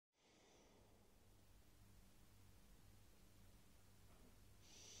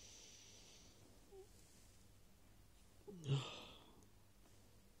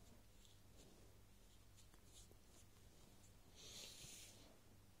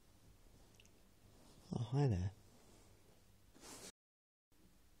hi there.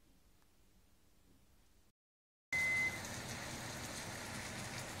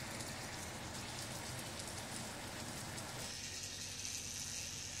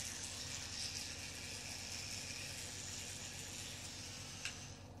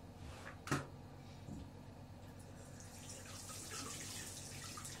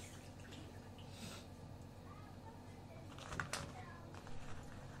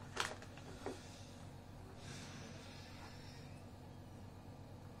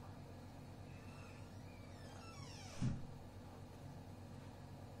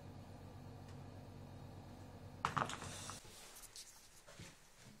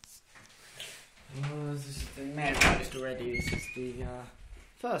 This is the main post already. This is the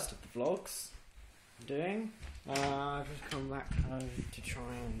first of the vlogs I'm doing. I've just come back home to try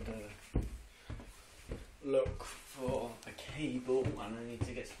and look for a cable, and I need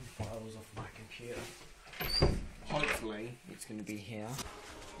to get some files off my computer. Hopefully it's going to be here.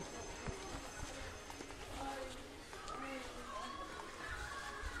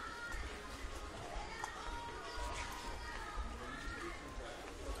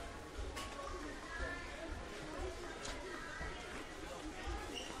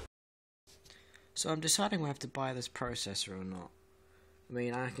 So I'm deciding whether to buy this processor or not. I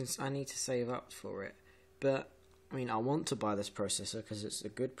mean, I need to save up for it, but I mean, I want to buy this processor because it's a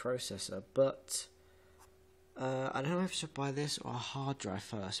good processor. But I don't know if I should buy this or a hard drive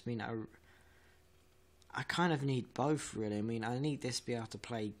first. I mean, I kind of need both, really. I mean, I need this to be able to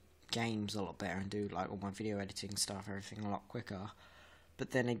play games a lot better and do like all my video editing stuff, everything a lot quicker. But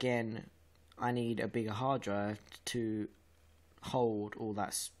then again, I need a bigger hard drive to hold all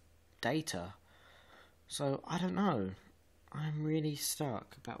that data. So, I don't know. I'm really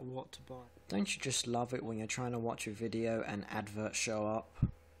stuck about what to buy. Don't you just love it when you're trying to watch a video and adverts show up?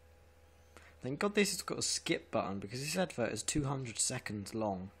 Thank God this has got a skip button, because this advert is 200 seconds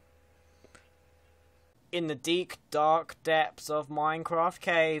long. In the deep, dark depths of Minecraft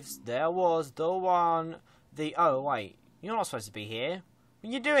caves, there was the one, the... Oh, wait. You're not supposed to be here. What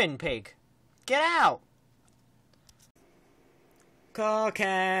are you doing, pig? Get out! Car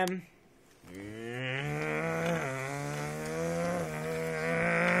cam.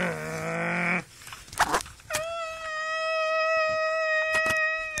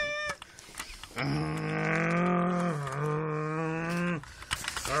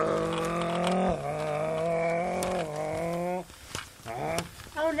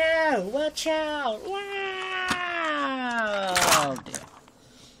 Oh no, watch out! Wow! Oh dear.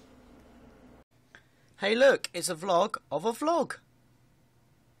 Hey look, it's a vlog of a vlog.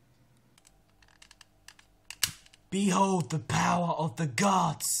 Behold the power of the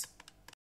gods!